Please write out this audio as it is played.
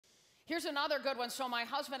Here's another good one. So my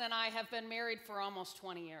husband and I have been married for almost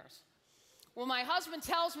 20 years. Well, my husband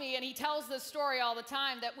tells me, and he tells this story all the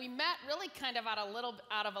time, that we met really kind of out of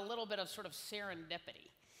a little bit of sort of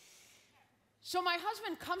serendipity. So my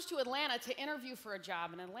husband comes to Atlanta to interview for a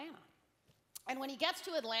job in Atlanta. And when he gets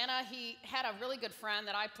to Atlanta, he had a really good friend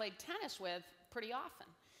that I played tennis with pretty often.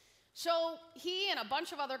 So he and a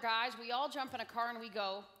bunch of other guys, we all jump in a car and we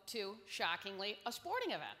go to, shockingly, a sporting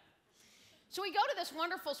event. So we go to this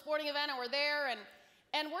wonderful sporting event and we're there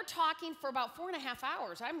and we're talking for about 4.5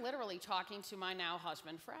 hours. I'm literally talking to my now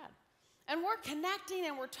husband, Fred. And we're connecting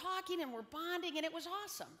and we're talking and we're bonding and it was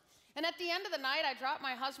awesome. And at the end of the night, I dropped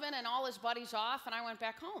my husband and all his buddies off and I went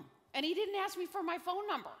back home. And he didn't ask me for my phone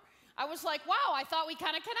number. I was like, wow, I thought we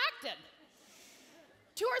kind of connected.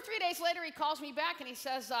 2 or 3 days later, he calls me back and he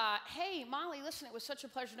says, hey, Molly, listen, it was such a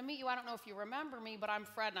pleasure to meet you. I don't know if you remember me, but I'm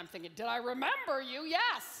Fred. And I'm thinking, did I remember you?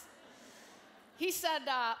 Yes. He said,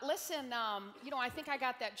 listen, I think I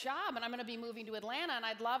got that job and I'm going to be moving to Atlanta and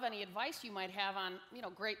I'd love any advice you might have on,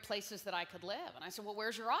 great places that I could live. And I said, well,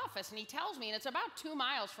 where's your office? And he tells me, and it's about 2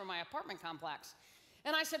 miles from my apartment complex.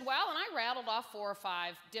 And I said, well, and I rattled off 4 or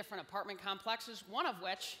 5 different apartment complexes, one of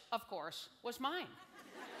which, of course, was mine.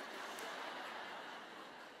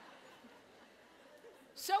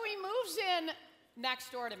 So he moves in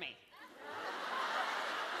next door to me.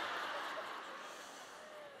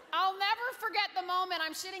 I'll never forget the moment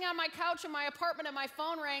I'm sitting on my couch in my apartment and my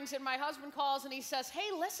phone rings and my husband calls and he says,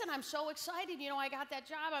 hey, listen, I'm so excited. I got that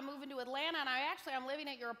job. I'm moving to Atlanta and I'm living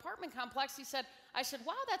at your apartment complex. I said,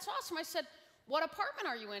 wow, that's awesome. I said, what apartment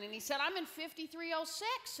are you in? And he said, I'm in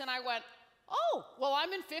 5306. And I went, oh, well,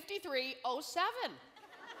 I'm in 5307.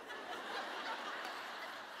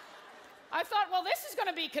 I thought, well, this is going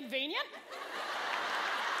to be convenient.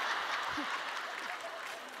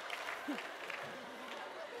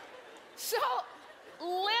 So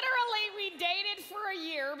literally we dated for a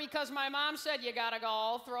year because my mom said you got to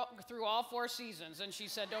go through all 4 seasons. And she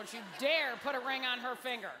said, don't you dare put a ring on her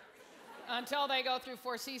finger until they go through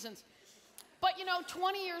 4 seasons. But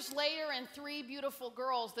 20 years later and 3 beautiful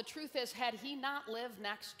girls, the truth is, had he not lived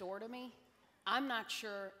next door to me, I'm not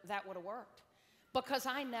sure that would have worked. Because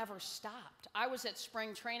I never stopped. I was at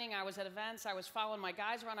spring training, I was at events, I was following my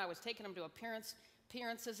guys around, I was taking them to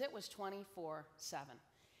appearances. It was 24/7.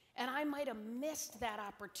 And I might have missed that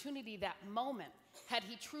opportunity, that moment, had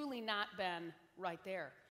he truly not been right there.